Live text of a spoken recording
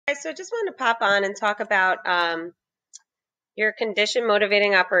So I just wanted to pop on and talk about your condition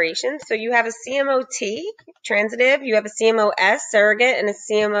motivating operations. So you have a CMO T, transitive, you have a CMO S, surrogate, and a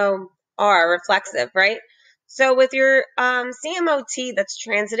CMO R, reflexive, right? So with your CMO T, that's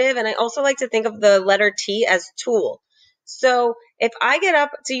transitive, and I also like to think of the letter T as tool. So if I get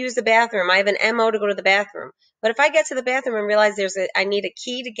up to use the bathroom, I have an MO to go to the bathroom. But if I get to the bathroom and realize I need a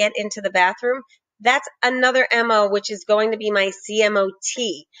key to get into the bathroom, that's another MO, which is going to be my CMO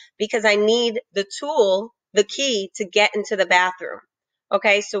T, because I need the tool, the key to get into the bathroom.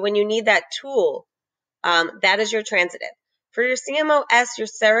 Okay, so when you need that tool, that is your transitive. For your CMO S, your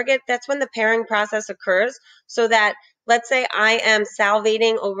surrogate, that's when the pairing process occurs. So that, let's say I am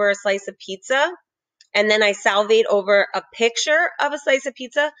salivating over a slice of pizza, and then I salivate over a picture of a slice of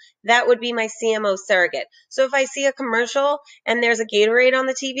pizza, that would be my CMO surrogate. So if I see a commercial and there's a Gatorade on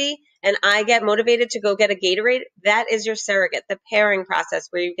the TV and I get motivated to go get a Gatorade, that is your surrogate, the pairing process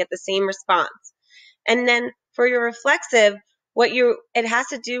where you get the same response. And then for your reflexive, it has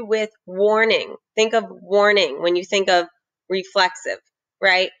to do with warning. Think of warning when you think of reflexive,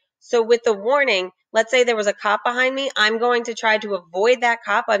 right? So with the warning, let's say there was a cop behind me, I'm going to try to avoid that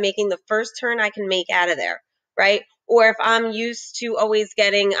cop by making the first turn I can make out of there, right? Or if I'm used to always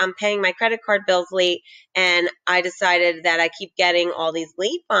I'm paying my credit card bills late, and I decided that I keep getting all these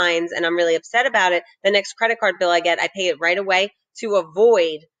late fines and I'm really upset about it, the next credit card bill I get, I pay it right away to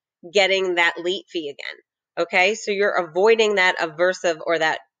avoid getting that late fee again. Okay, so you're avoiding that aversive, or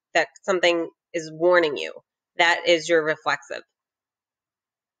that something is warning you. That is your reflexive.